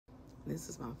This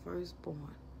is my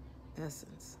firstborn,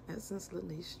 Essence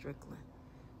Lanice Strickland.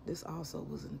 This also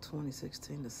was in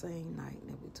 2016, the same night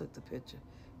that we took the picture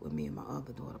with me and my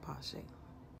other daughter, Pasha.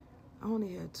 I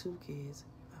only had 2 kids.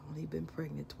 I only been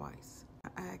pregnant twice.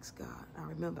 I asked God, I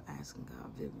remember asking God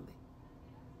vividly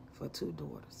for 2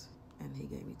 daughters, and he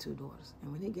gave me 2 daughters.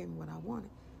 And when he gave me what I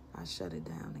wanted, I shut it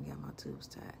down and got my tubes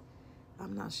tied.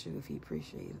 I'm not sure if he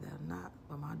appreciated that or not,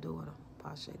 but my daughter,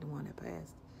 Pasha, the one that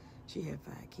passed, she had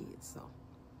 5 kids, so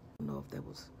I don't know if that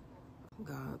was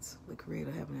God's, the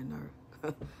creator, heaven and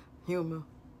earth, humor,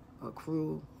 a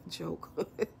cruel joke.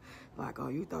 Like, oh,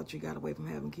 you thought you got away from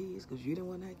having kids because you didn't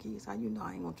want to have kids? How you know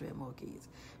I ain't want to have more kids?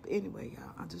 But anyway,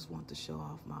 y'all, I just want to show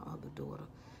off my other daughter,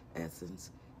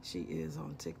 Essence. She is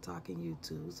on TikTok and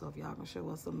YouTube, so if y'all can show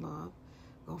her some love,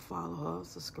 go follow her,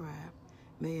 subscribe.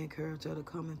 May encourage her to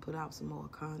come and put out some more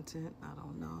content. I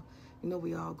don't know. You know,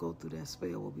 we all go through that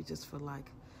spell where we just feel like,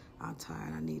 I'm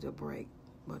tired, I need a break.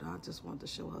 But I just want to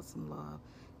show her some love.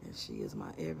 And she is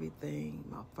my everything,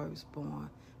 my firstborn,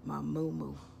 my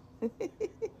moo-moo.